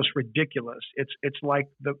almost ridiculous. It's like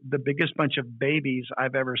the biggest bunch of babies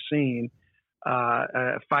I've ever seen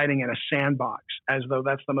fighting in a sandbox, as though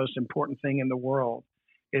that's the most important thing in the world,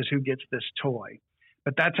 is who gets this toy.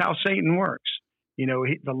 But that's how Satan works.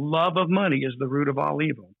 The love of money is the root of all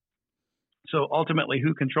evil. So ultimately,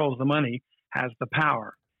 who controls the money has the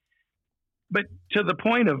power. But to the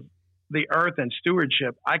point of the earth and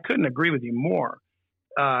stewardship, I couldn't agree with you more.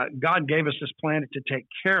 God gave us this planet to take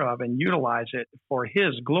care of and utilize it for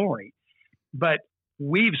His glory. But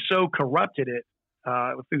we've so corrupted it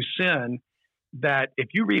through sin that if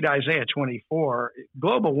you read Isaiah 24,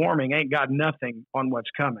 global warming ain't got nothing on what's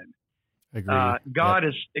coming. God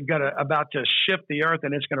is about to shift the earth,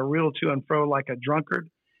 and it's going to reel to and fro like a drunkard,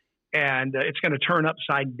 and it's going to turn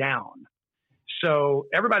upside down. So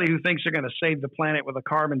everybody who thinks they're going to save the planet with a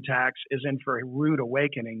carbon tax is in for a rude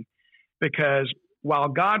awakening, because while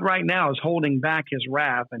God right now is holding back His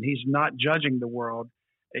wrath and He's not judging the world,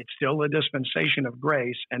 it's still a dispensation of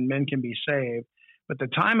grace and men can be saved. But the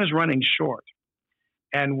time is running short.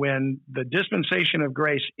 And when the dispensation of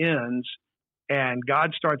grace ends and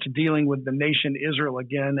God starts dealing with the nation Israel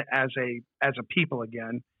again as a people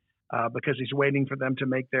again, because He's waiting for them to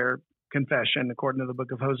make their confession according to the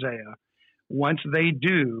book of Hosea. Once they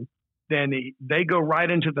do, then they go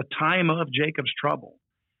right into the time of Jacob's trouble.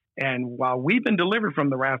 And while we've been delivered from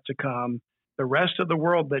the wrath to come, the rest of the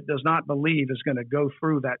world that does not believe is going to go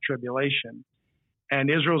through that tribulation. And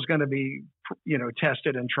Israel's going to be,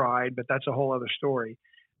 tested and tried, but that's a whole other story.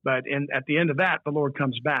 But at the end of that, the Lord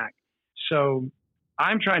comes back. So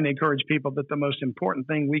I'm trying to encourage people that the most important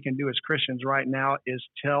thing we can do as Christians right now is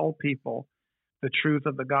tell people the truth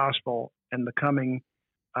of the gospel and the coming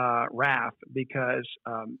wrath, because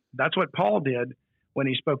that's what Paul did when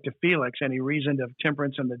he spoke to Felix and he reasoned of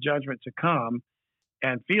temperance and the judgment to come.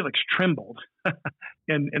 And Felix trembled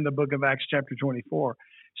in the book of Acts chapter 24.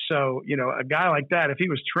 So, a guy like that, if he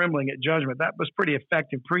was trembling at judgment, that was pretty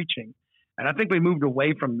effective preaching. And I think we moved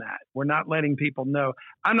away from that. We're not letting people know,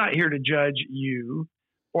 I'm not here to judge you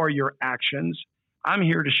or your actions. I'm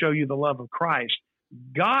here to show you the love of Christ.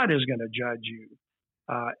 God is going to judge you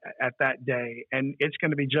at that day. And it's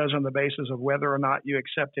going to be judged on the basis of whether or not you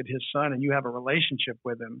accepted His Son and you have a relationship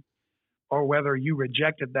with Him, or whether you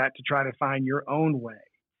rejected that to try to find your own way.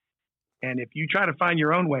 And if you try to find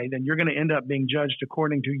your own way, then you're going to end up being judged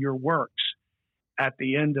according to your works at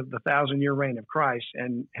the end of the 1,000-year reign of Christ.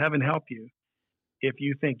 And heaven help you if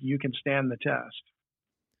you think you can stand the test.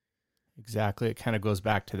 Exactly. It kind of goes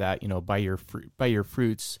back to that, by your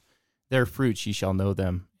fruits, their fruits, ye shall know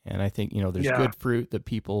them. And I think, there's good fruit that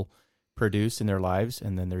people produce in their lives,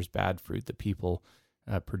 and then there's bad fruit that people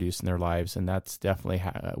produce in their lives. And that's definitely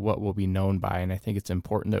what we'll be known by. And I think it's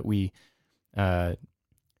important that we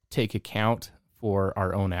take account for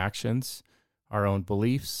our own actions, our own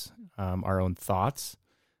beliefs, our own thoughts,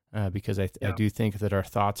 because I do think that our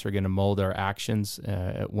thoughts are going to mold our actions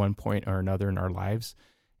at one point or another in our lives.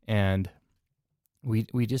 And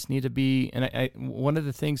we just need to be, and one of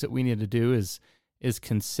the things that we need to do is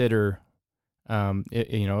consider,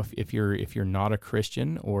 if you're not a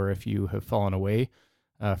Christian, or if you have fallen away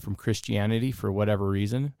from Christianity for whatever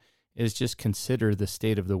reason, is just consider the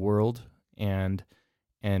state of the world and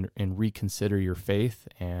reconsider your faith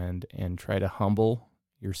and try to humble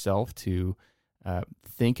yourself to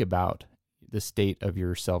think about the state of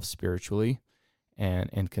yourself spiritually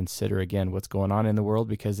and consider again what's going on in the world,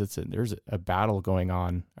 because there's a battle going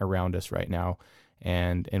on around us right now,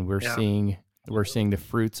 and we're seeing the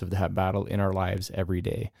fruits of that battle in our lives every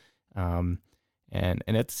day. And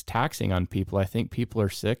it's taxing on people. I think people are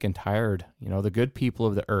sick and tired, the good people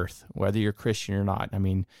of the earth, whether you're Christian or not. I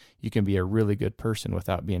mean, you can be a really good person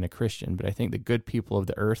without being a Christian, but I think the good people of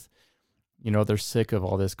the earth, they're sick of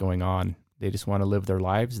all this going on, just want to live their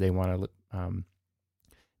lives. They want to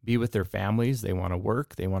be with their families. They want to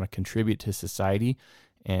work. They want to contribute to society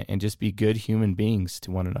and just be good human beings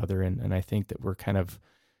to one another. And I think that we're kind of,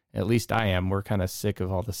 at least I am, we're kind of sick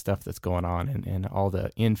of all the stuff that's going on and all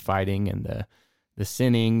the infighting and the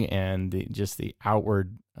sinning and just the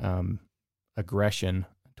outward aggression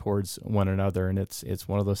towards one another. And it's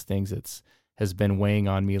one of those things that's has been weighing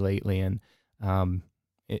on me lately. And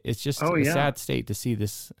it's just a sad state to see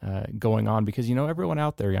this going on, because, everyone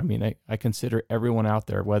out there, I mean, I consider everyone out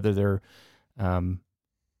there, whether they're,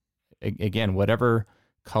 again, whatever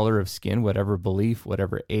color of skin, whatever belief,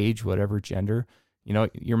 whatever age, whatever gender,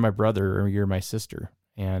 you're my brother or you're my sister.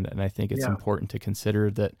 And I think it's important to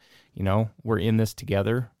consider that, we're in this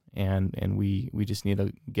together, and we just need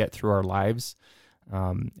to get through our lives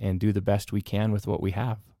and do the best we can with what we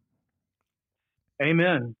have.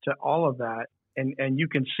 Amen to all of that. And you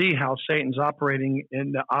can see how Satan's operating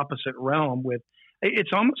in the opposite realm with,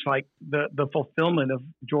 it's almost like the fulfillment of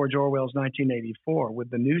George Orwell's 1984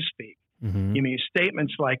 with the newspeak. Mm-hmm. You mean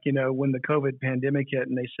statements like, when the COVID pandemic hit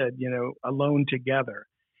and they said, alone together,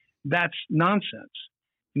 that's nonsense.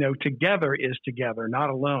 Together is together,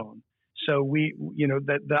 not alone. So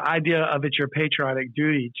the idea of it's your patriotic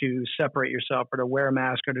duty to separate yourself or to wear a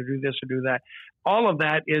mask or to do this or do that, all of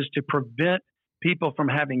that is to prevent people from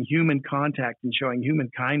having human contact and showing human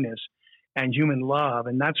kindness and human love.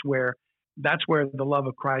 And that's where the love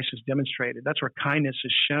of Christ is demonstrated. That's where kindness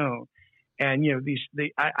is shown. And,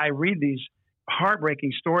 I read these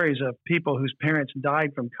heartbreaking stories of people whose parents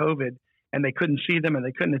died from COVID and they couldn't see them and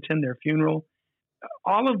they couldn't attend their funeral.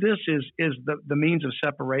 All of this is the means of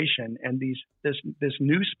separation. And this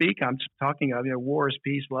new speak I'm talking of, war is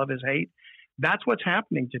peace, love is hate. That's what's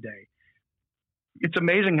happening today. It's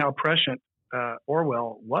amazing how prescient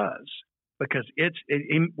Orwell was, because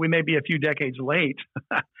we may be a few decades late,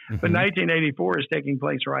 but 1984 is taking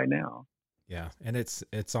place right now. Yeah, and it's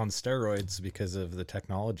on steroids because of the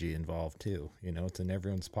technology involved too. It's in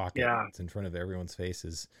everyone's pocket. Yeah. It's in front of everyone's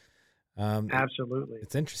faces. Absolutely.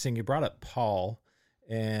 It's interesting. You brought up Paul,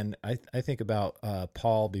 and I think about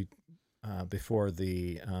Paul before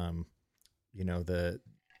the the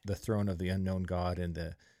throne of the unknown God and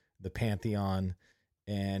the pantheon,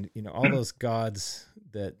 and all those gods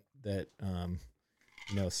that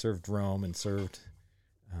served Rome and served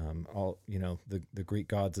all the Greek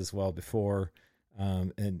gods as well before,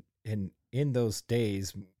 and in those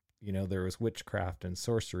days there was witchcraft and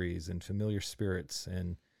sorceries and familiar spirits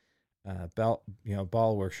and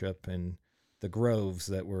Baal worship and the groves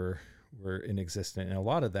that were in existence, and a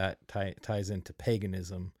lot of that ties into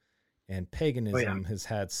paganism, and paganism has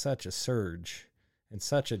had such a surge and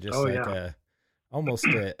such a almost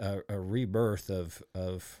a rebirth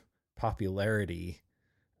of popularity.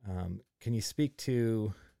 Can you speak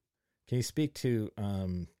to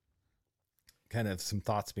kind of some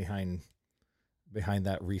thoughts behind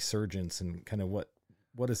that resurgence, and kind of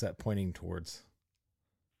what is that pointing towards?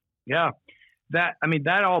 Yeah, that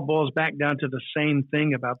all boils back down to the same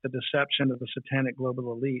thing about the deception of the satanic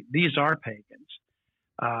global elite. These are pagans.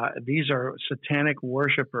 These are satanic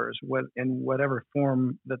worshipers in whatever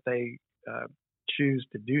form that they choose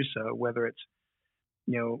to do so, whether it's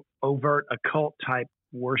overt occult type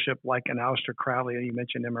worship like an Aleister Crowley, you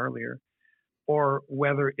mentioned him earlier, or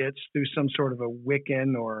whether it's through some sort of a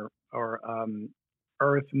Wiccan or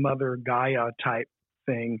Earth Mother Gaia type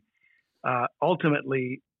thing.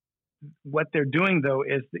 Ultimately, what they're doing though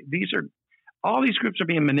is all these groups are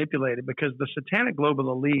being manipulated, because the satanic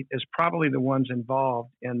global elite is probably the ones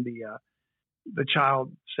involved in the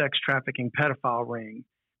child sex trafficking pedophile ring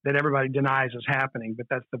that everybody denies is happening. But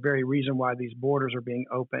that's the very reason why these borders are being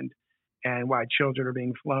opened and why children are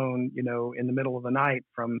being flown, in the middle of the night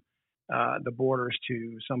from the borders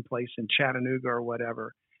to someplace in Chattanooga or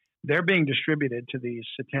whatever. They're being distributed to these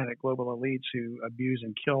satanic global elites who abuse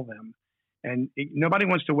and kill them. And nobody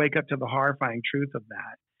wants to wake up to the horrifying truth of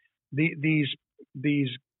that. These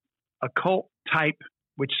occult type,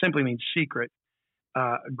 which simply means secret,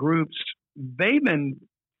 groups, they've been,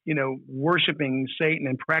 worshiping Satan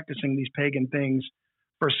and practicing these pagan things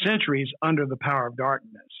for centuries under the power of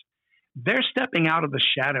darkness. They're stepping out of the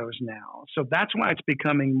shadows now. So that's why it's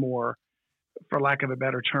becoming more, for lack of a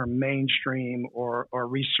better term, mainstream or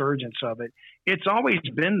resurgence of it. It's always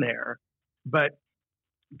been there, but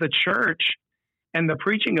the church and the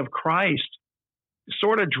preaching of Christ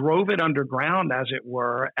sort of drove it underground, as it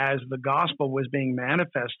were, as the gospel was being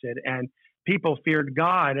manifested, and people feared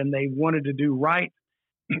God and they wanted to do right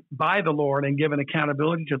by the Lord and give an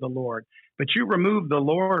accountability to the Lord. But you remove the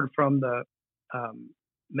Lord from the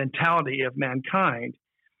mentality of mankind,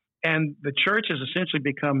 And the church has essentially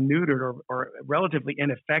become neutered or relatively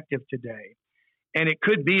ineffective today. And it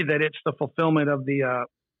could be that it's the fulfillment of the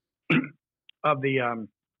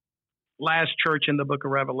last church in the book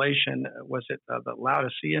of Revelation. Was it the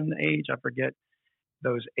Laodicean age? I forget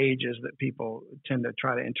those ages that people tend to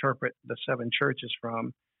try to interpret the seven churches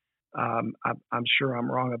from. I'm sure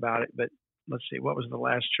I'm wrong about it, but let's see. What was the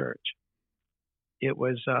last church? It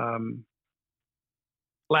was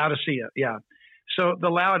Laodicea. Yeah. So the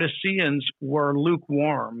Laodiceans were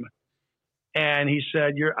lukewarm. And he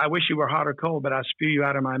said, I wish you were hot or cold, but I spew you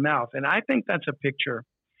out of my mouth. And I think that's a picture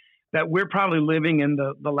that we're probably living in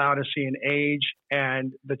the Laodicean age,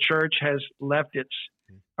 and the church has left its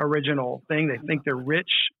original thing. They think they're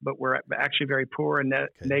rich, but we're actually very poor and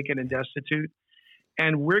naked and destitute.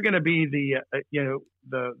 And we're going to be the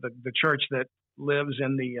church that lives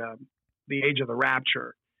in the age of the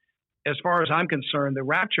rapture. As far as I'm concerned, the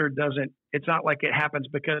rapture it's not like it happens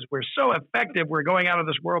because we're so effective. We're going out of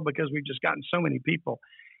this world because we've just gotten so many people.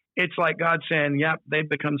 It's like God saying, yep, they've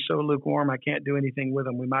become so lukewarm, I can't do anything with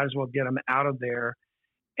them. We might as well get them out of there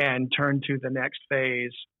and turn to the next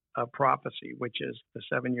phase of prophecy, which is the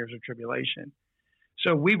 7 years of tribulation.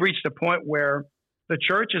 So we've reached a point where the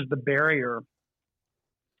church is the barrier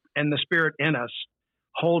and the Spirit in us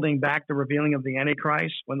holding back the revealing of the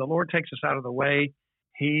Antichrist. When the Lord takes us out of the way,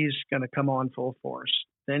 He's going to come on full force.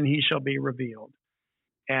 Then He shall be revealed.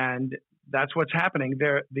 And that's what's happening.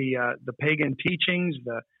 The pagan teachings,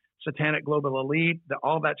 the satanic global elite,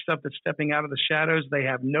 all that stuff that's stepping out of the shadows, they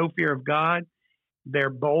have no fear of God.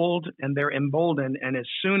 They're bold and they're emboldened. And as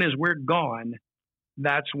soon as we're gone,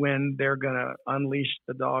 that's when they're going to unleash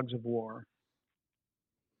the dogs of war.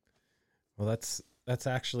 Well, that's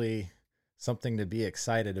actually something to be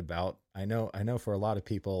excited about. I know for a lot of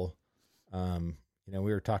people,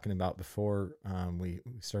 we were talking about before we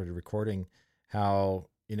started recording how,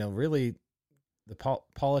 really the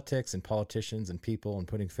politics and politicians and people and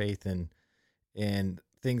putting faith in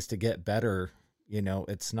things to get better,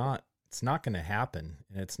 it's not going to happen,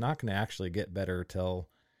 and it's not going to actually get better till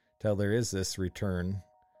there is this return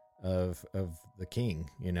of the King,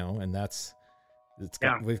 and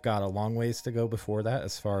we've got a long ways to go before that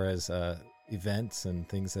as far as events and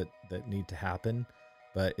things that need to happen.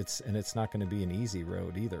 But it's not going to be an easy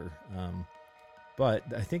road either. But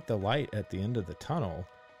I think the light at the end of the tunnel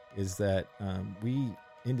is that we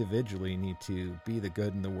individually need to be the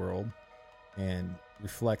good in the world and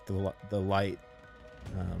reflect the light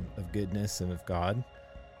of goodness and of God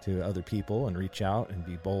to other people, and reach out and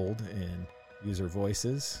be bold and use our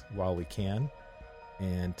voices while we can,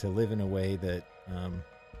 and to live in a way that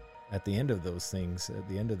at the end of those things, at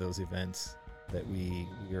the end of those events, that we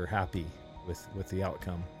are happy with the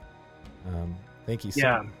outcome. Thank you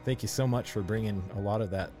so much for bringing a lot of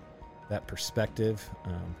that perspective.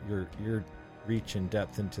 Your reach and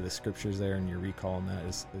depth into the scriptures there, and your recall on that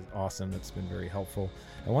is awesome. That's been very helpful.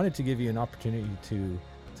 I wanted to give you an opportunity to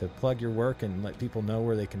plug your work and let people know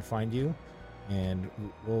where they can find you, and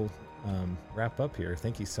we'll wrap up here.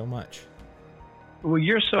 Thank you so much. Well,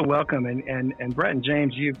 you're so welcome, and Brett and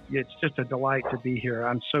James, it's just a delight to be here.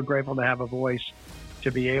 I'm so grateful to have a voice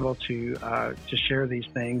to be able to share these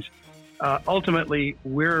things. Ultimately,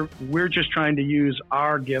 we're just trying to use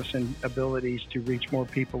our gifts and abilities to reach more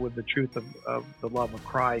people with the truth of the love of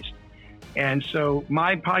Christ. And so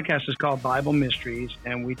my podcast is called Bible Mysteries,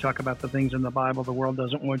 and we talk about the things in the Bible the world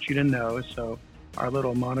doesn't want you to know. So our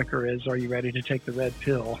little moniker is, are you ready to take the red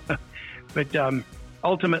pill? But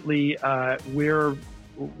ultimately, we're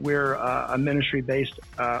a ministry based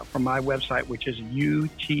from my website, which is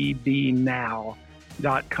utbnow.com,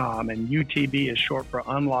 and UTB is short for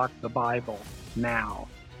Unlock the Bible Now.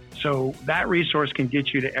 So that resource can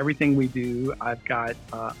get you to everything we do. I've got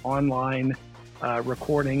online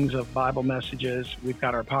recordings of Bible messages. We've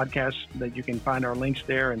got our podcasts that you can find our links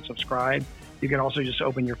there and subscribe. You can also just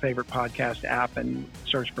open your favorite podcast app and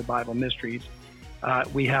search for Bible Mysteries.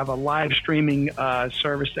 We have a live streaming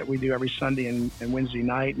service that we do every Sunday and Wednesday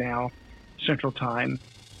night now, Central Time.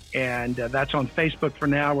 And that's on Facebook for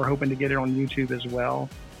now. We're hoping to get it on YouTube as well.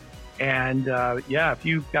 And if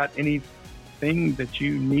you've got anything that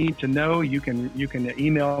you need to know, you can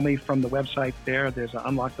email me from the website there. There's an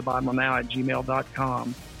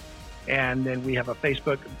unlockthebiblenow@gmail.com. And then we have a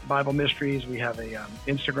Facebook Bible Mysteries. We have a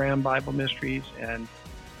Instagram Bible Mysteries. And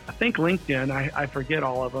I think LinkedIn, I forget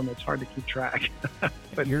all of them. It's hard to keep track.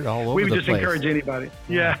 But you're all over we would the just place. encourage anybody.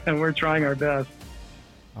 Yeah, and we're trying our best.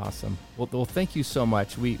 Awesome. Well, thank you so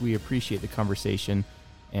much. We appreciate the conversation.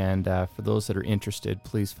 And for those that are interested,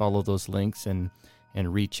 please follow those links and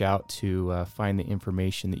and reach out to find the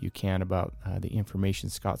information that you can about the information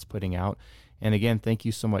Scott's putting out. And again, thank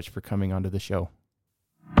you so much for coming onto the show.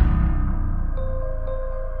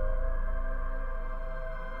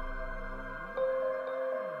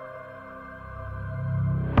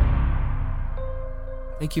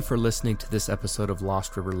 Thank you for listening to this episode of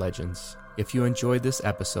Lost River Legends. If you enjoyed this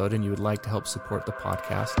episode and you would like to help support the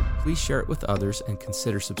podcast, please share it with others and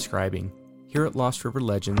consider subscribing. Here at Lost River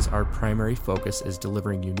Legends, our primary focus is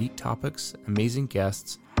delivering unique topics, amazing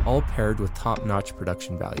guests, all paired with top-notch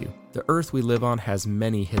production value. The Earth we live on has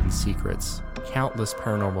many hidden secrets, countless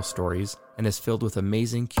paranormal stories, and is filled with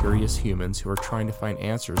amazing, curious humans who are trying to find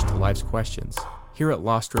answers to life's questions. Here at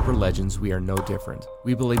Lost River Legends, we are no different.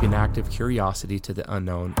 We believe an active curiosity to the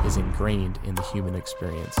unknown is ingrained in the human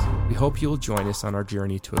experience. We hope you will join us on our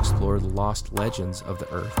journey to explore the lost legends of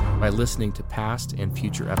the Earth by listening to past and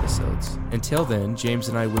future episodes. Until then, James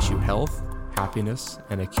and I wish you health, happiness,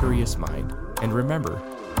 and a curious mind. And remember,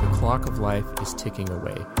 the clock of life is ticking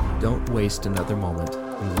away. Don't waste another moment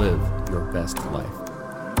and live your best life.